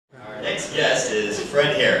Next guest is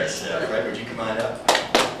Fred Harris. Fred, would you come on up?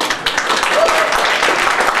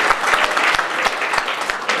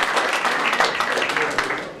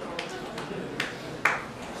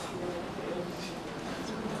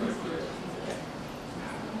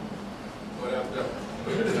 What up, though?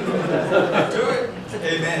 Good.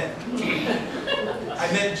 Amen.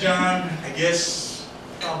 I met John, I guess,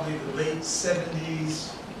 probably the late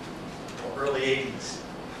 70s or early 80s.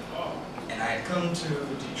 And I had come to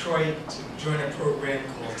Detroit to join a program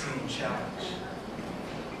called Teen Challenge.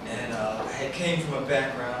 And I had came from a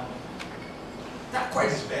background, not quite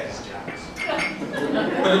as bad as John's,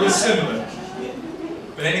 but it was similar.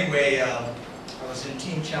 But anyway, I was in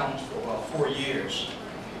Teen Challenge for about 4 years.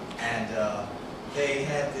 And they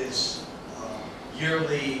had this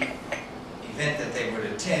yearly event that they would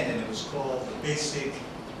attend, and it was called the Basic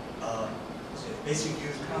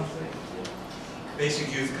Youth Conflict?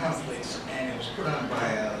 Basic Youth Conflicts, and it was put on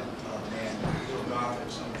by a man, Bill Goff or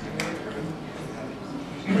something.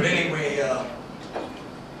 But anyway,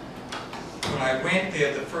 when I went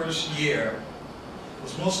there the first year, it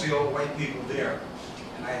was mostly all white people there,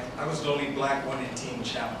 and I was the only black one in Teen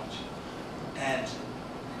Challenge. And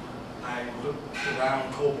I looked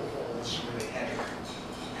around Cobble Halls where they had it,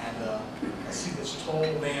 and I see this tall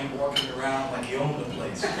man walking around like he owned the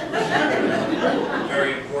place.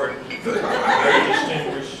 Very important, very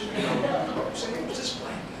distinguished. You know, I'm saying, who's this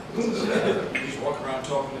black guy? He's walking around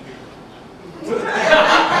talking to people. Who's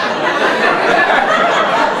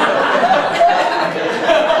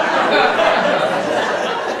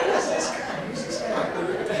this guy?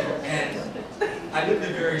 And I lived a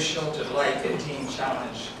very sheltered life in Teen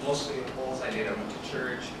Challenge. Mostly the halls I did, I went to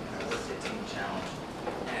church, and I worked at Teen Challenge.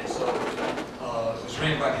 And so it was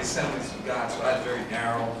ran by the Assemblies of God, so I was very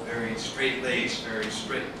narrow, very straight-laced, very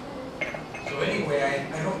strict. So anyway,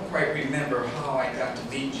 I don't quite remember how I got to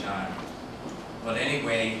meet John. But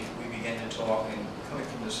anyway, we began to talk, and coming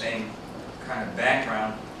from the same kind of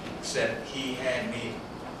background, except he had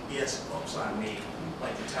some bumps on me,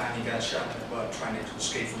 like the time he got shot in the butt trying to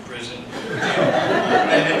escape from prison.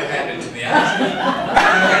 That never happened to me. I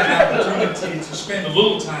had an opportunity to spend a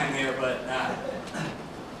little time there, but not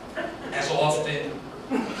as often,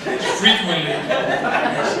 as frequently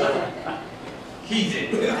as he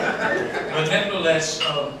did. But nevertheless,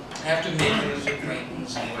 after making his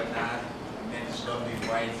acquaintance and whatnot, I met his lovely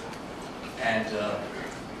wife and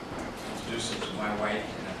introduced him to my wife.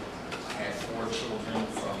 And I had 4 children I'm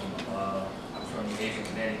from New Haven,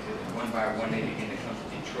 Connecticut, and one by one they began to come to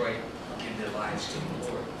Detroit and give their lives to the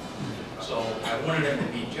Lord. So I wanted them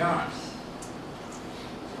to meet John.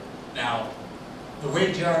 Now, the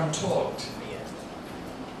way John talked,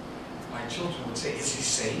 my children would say, "Is he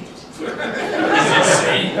saved? Is he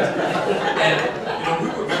saved?" And you know, we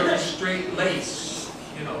were very straight-laced.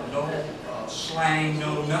 You know, no slang,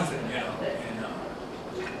 no nothing. You know, and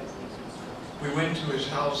we went to his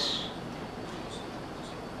house,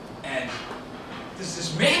 and there's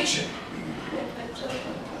this mansion.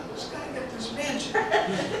 This guy got this mansion. I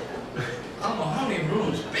don't know how many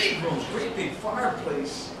rooms, big rooms, great big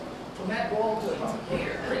fireplace. From that wall to about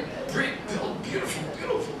here, great, beautiful,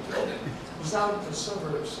 beautiful building. It was out in the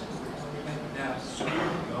suburbs. I remember now, so long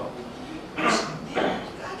ago. I said, "Man, you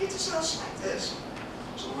gotta get this house like this."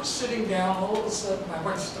 So we're sitting down, all of a sudden my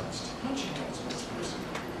wife starts to punch me.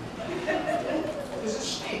 There's a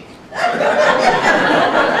snake.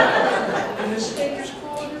 And the snake is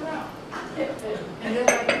crawling around. And then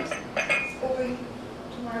I look over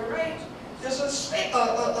to my right. There's a snake,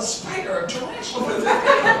 a spider, a tarantula.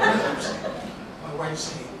 My wife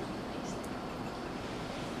saying,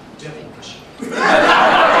 "Devil worship."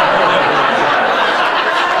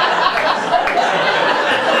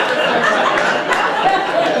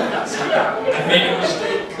 I made a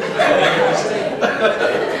mistake.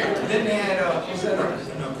 And then they had was that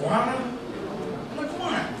an iguana? An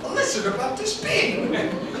iguana, a lizard about this big,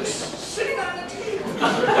 just sitting on the table.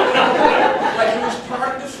 Like he was part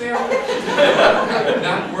of the family,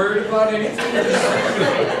 not worried about anything.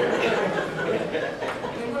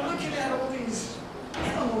 And we're looking at all these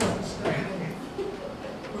animals.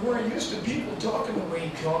 We weren't used to people talking the way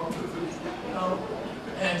he talked, you know,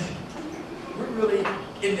 and we're really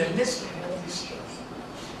in the midst of all this stuff.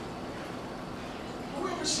 Have we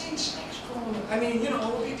ever seen snakes crawling? I mean, you know, it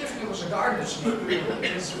would be different if it was a garden snake.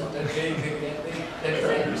 It's that big, that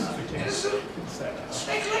famous. And it's a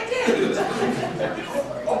snake like that.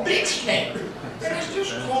 A big snake. And it's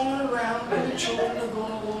just crawling around, and the children are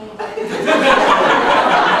going along.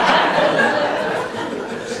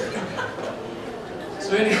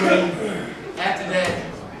 So anyway, after that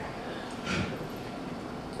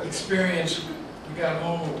experience, we got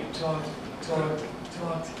home, we talked.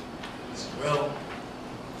 He said, well,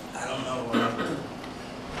 I don't know.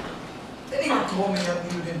 Then he would call me up,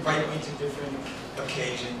 he would invite me to different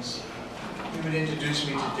occasions. He would introduce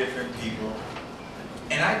me to different people.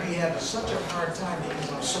 And I'd be having such a hard time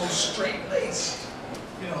because I'm so straight-laced.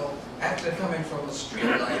 You know, after coming from a street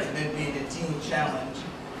life and then being a teen challenge,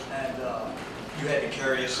 and you had to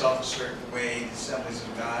carry yourself a certain way, the Assemblies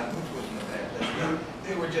of God, which wasn't a bad place.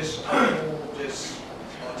 They were just a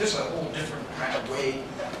whole different kind of way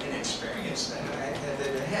and experience that I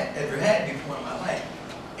had ever had before in my life.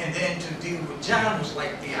 And then to deal with John was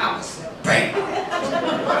like the opposite. Bam!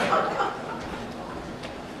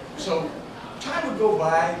 So time would go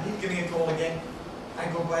by, he'd give me a call again.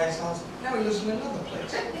 I'd go by his house. Now he lives in another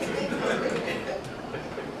place.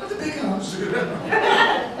 Another big house.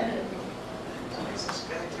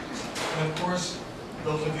 And of course,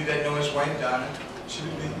 those of you that know his wife, Donna, she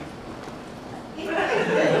would be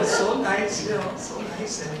so nice, you know, so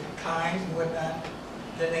nice and kind and whatnot.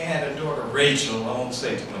 Then they had a daughter, Rachel. I won't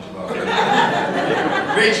say too much about her.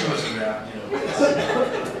 Rachel was around, you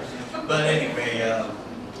know. But anyway,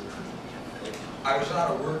 I was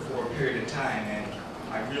out of work for a period of time, and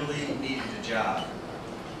I really needed a job.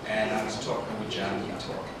 And I was talking with John, we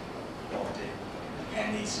talked all day,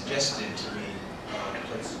 and he suggested to me a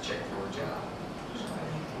place to check for a job. So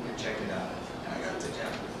I checked it out, and I got the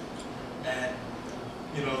job. And,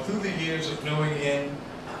 you know, through the years of knowing him,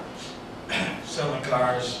 selling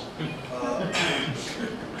cars,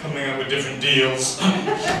 coming up with different deals,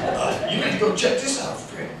 you need to go check this out,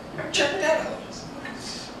 Fred. Check that out.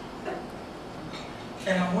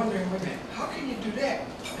 And I'm wondering, wait a minute, how can you do that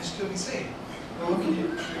and still be saved? How can you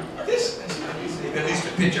do this and still be saved? At least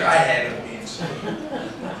the picture I had of being saved. Oh,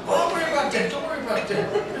 don't worry about that, don't worry about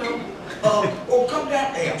that. You know, oh, come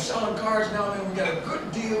down. Hey, I'm selling cars now, man. We got a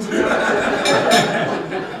good deal.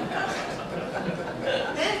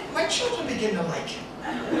 And my children begin to like him.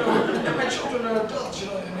 You know, and my children are adults, you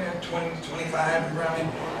know, and they're 20, 25, around me.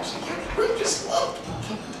 I said, yeah, we just love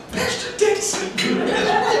Pastor Denson. His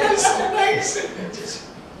wife is so nice. And just,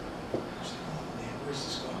 I was like, oh man, where's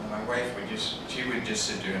this going? And my wife would she would just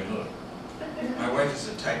sit there and look. My wife is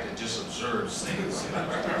the type that just observes things.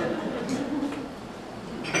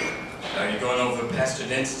 Are you going over to Pastor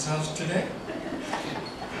Denson's house today?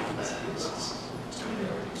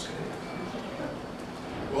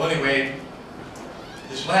 Well, anyway,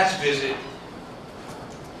 this last visit,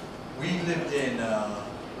 we lived in,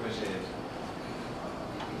 where is it?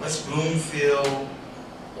 West Bloomfield,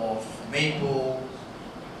 off Maple,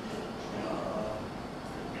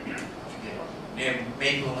 I forget, near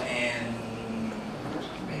Maple and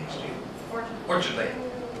Main Street? Orchard Lake.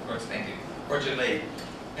 Thank you. Orchard Lake.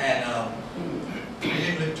 And we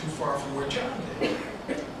didn't live too far from where John lived.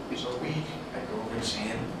 So I'd go over and see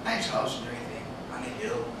him. Nice house and everything, on a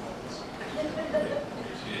hill.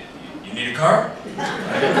 You need a car?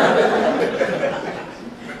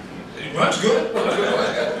 It runs good.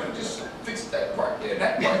 Just fix that part there,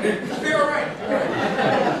 that part there. It'll be all right.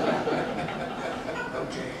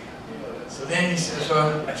 Okay. So then he says,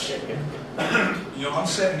 you know, I'm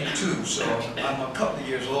 72, so I'm a couple of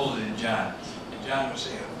years older than John. And John would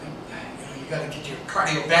say, you know, you got to get your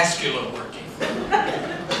cardiovascular working.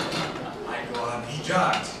 I go out, he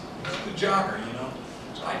jogs. He's a jogger, you know.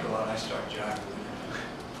 So I go out, I start jogging.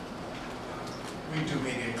 We do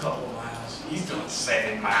maybe a couple of miles. He's doing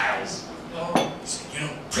 7 miles. Oh, he said, you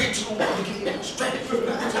know, pray to the Lord to give you strength. So, you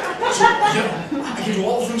know, I can do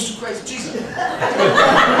all things through Christ Jesus. He's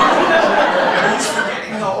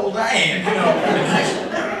forgetting how old I am, you know.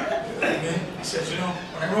 And then he says, you know,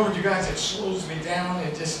 when I run with you guys, it slows me down.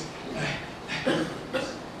 It just, he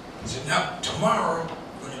said, now, tomorrow,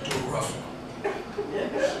 we're going to do a rough one.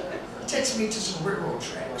 He takes me to some railroad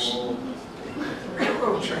tracks.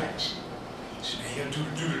 Railroad tracks. He said, you got to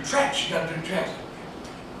do the tracks. You got to do the tracks.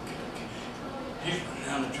 He's running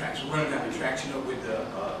down the tracks. We're running down the tracks, you know, with the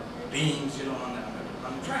beams, you know, on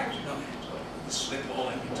the tracks, you know. So you slip all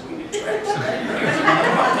in between the tracks. You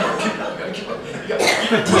gotta keep up. You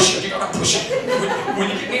gotta push it. You gotta push it. When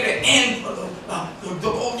you get near the end of the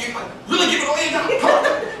ball, you gotta really give it all in.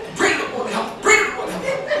 Bring it all down. Bring it all down.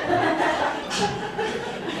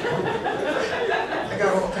 I got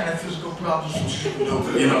all kind of physical problems, you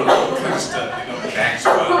know, all kind of stuff, you know, back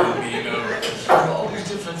swelling, you know, all these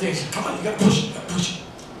different things. Come on, you gotta push it, you gotta push it.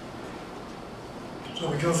 So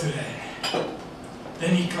we go through that.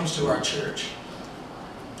 Then he comes to our church,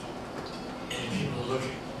 and people are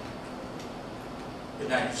looking. But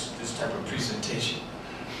not this type of presentation.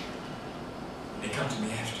 And they come to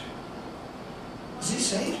me after. Is he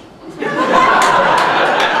saved?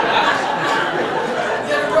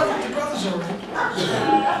 Yeah,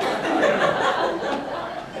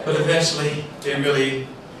 eventually they really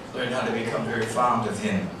learned how to become very fond of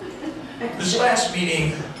him. This last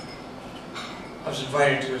meeting, I was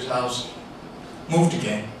invited to his house, moved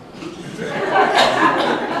again.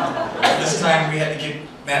 This time we had to get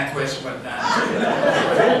MapQuest and whatnot.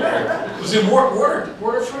 It was in Waterford?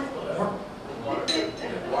 Waterford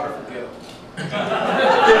Ghetto.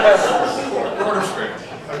 Waterford.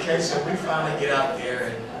 Okay, so we finally get out there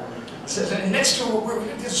and he says, and next to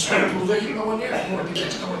there's a swimming pool there, you go in there, you want the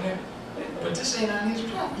kids go in there. But this ain't on his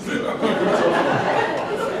property.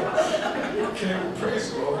 Okay, well,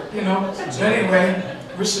 praise the Lord. You know, so anyway,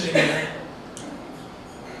 we're sitting there.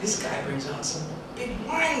 This guy brings out some big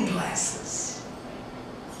wine glasses.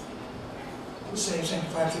 Who saves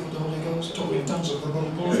sanctified people with the Holy Ghost? Told me in tongues of the Holy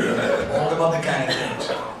Ghost. All them other kind of things.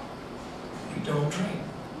 You don't drink.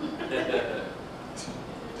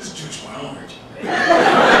 This juice my orange. You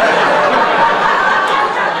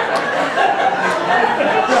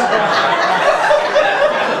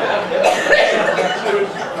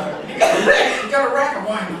got a rack of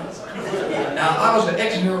wine. Now, I was an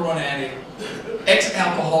ex-neuron addict,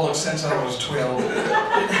 ex-alcoholic since I was 12.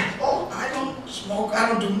 Oh, I don't smoke, I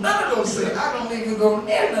don't do none of those things. I don't even go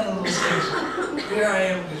near none of those things. Here I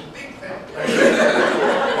am, this big fat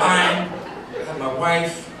wine. I have my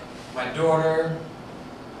wife, my daughter,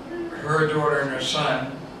 her daughter and her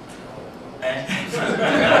son. And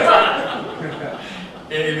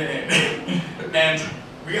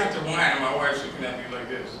we got the wine and my wife's looking at me like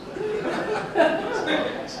this.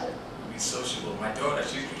 Be sociable. My daughter,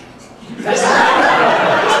 she's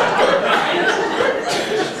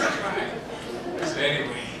so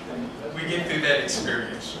anyway, we get through that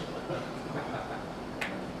experience.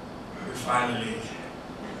 We finally,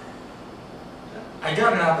 I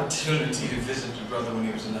got an opportunity to visit the brother when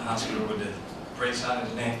he was in the hospital with the brace on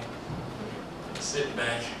his neck. Sit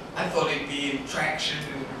back. I thought he'd be in traction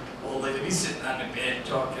and all that. He'd be sitting on the bed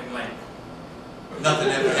talking like nothing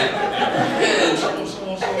ever happened. Yeah, so.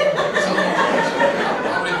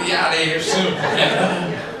 I'm gonna be out of here soon.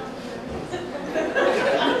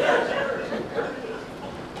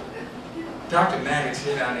 Dr. Maddox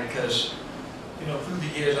hit on it because, you know, through the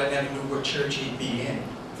years I never knew what church he'd be in.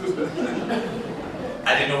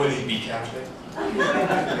 I didn't know whether he'd be Catholic.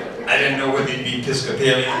 I didn't know whether he'd be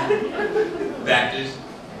Episcopalian, Baptist,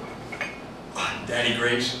 Daddy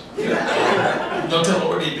Grace. Don't tell him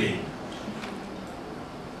what he'd be.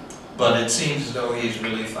 But it seems as though he's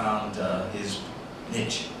really found his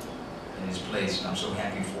niche and his place, and I'm so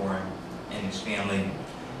happy for him and his family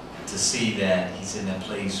to see that he's in a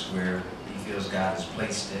place where he feels God has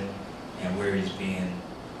placed him and where he's being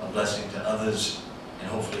a blessing to others, and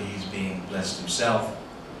hopefully he's being blessed himself.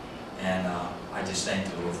 And I just thank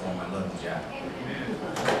the Lord for him. I love you, Jack.